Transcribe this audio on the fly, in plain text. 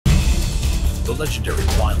legendary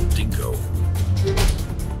wild dingo,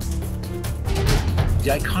 the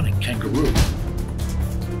iconic kangaroo,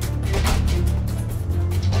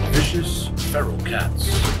 vicious feral cats,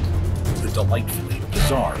 the delightfully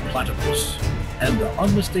bizarre platypus, and the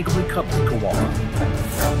unmistakably cuddly koala.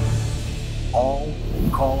 All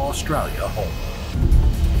call Australia home.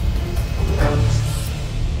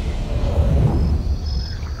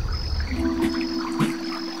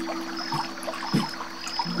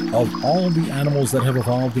 Of all the animals that have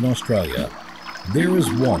evolved in Australia, there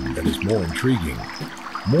is one that is more intriguing,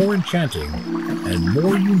 more enchanting, and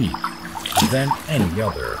more unique than any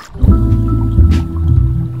other.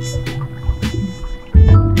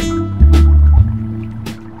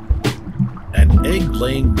 An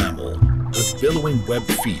egg-laying mammal with billowing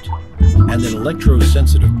webbed feet and an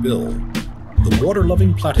electrosensitive bill, the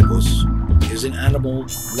water-loving platypus is an animal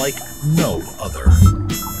like no other.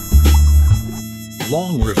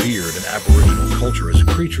 Long revered in Aboriginal culture as a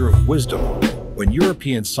creature of wisdom, when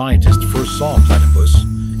European scientists first saw platypus,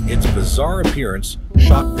 its bizarre appearance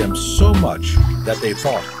shocked them so much that they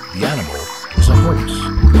thought the animal was a hoax.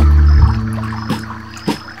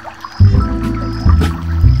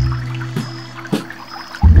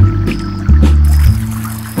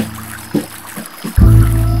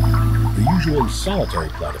 The usually solitary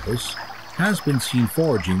platypus has been seen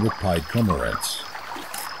foraging with pied cormorants,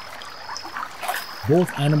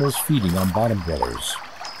 both animals feeding on bottom dwellers.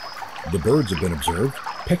 The birds have been observed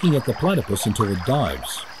pecking at the platypus until it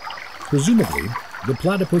dives. Presumably, the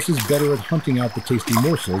platypus is better at hunting out the tasty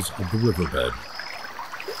morsels of the riverbed.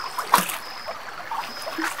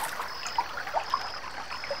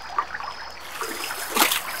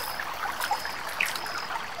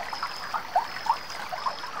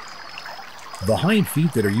 The hind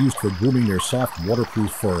feet that are used for grooming their soft,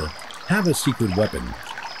 waterproof fur have a secret weapon.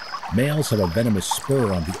 Males have a venomous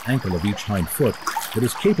spur on the ankle of each hind foot that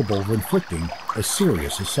is capable of inflicting a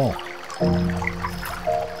serious assault.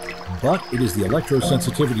 But it is the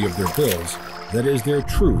electrosensitivity of their bills that is their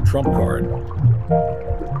true trump card.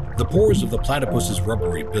 The pores of the platypus's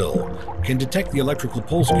rubbery bill can detect the electrical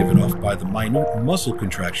pulse given off by the minute muscle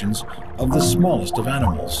contractions of the smallest of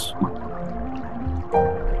animals.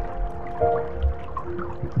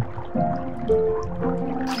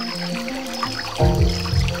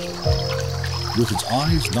 With its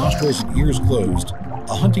eyes, nostrils, and ears closed,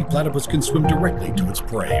 a hunting platypus can swim directly to its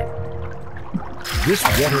prey. This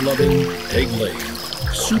water-loving, egg-laying,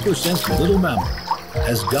 super-sensitive little mammal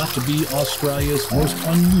has got to be Australia's most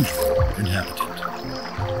unusual inhabitant.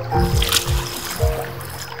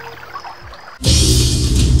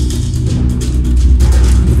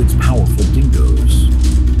 With its powerful dingoes,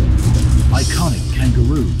 iconic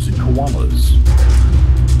kangaroos and koalas,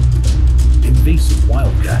 invasive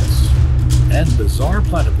wildcats, and bizarre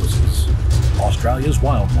platypuses, Australia's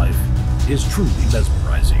wildlife is truly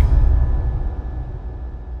mesmerizing.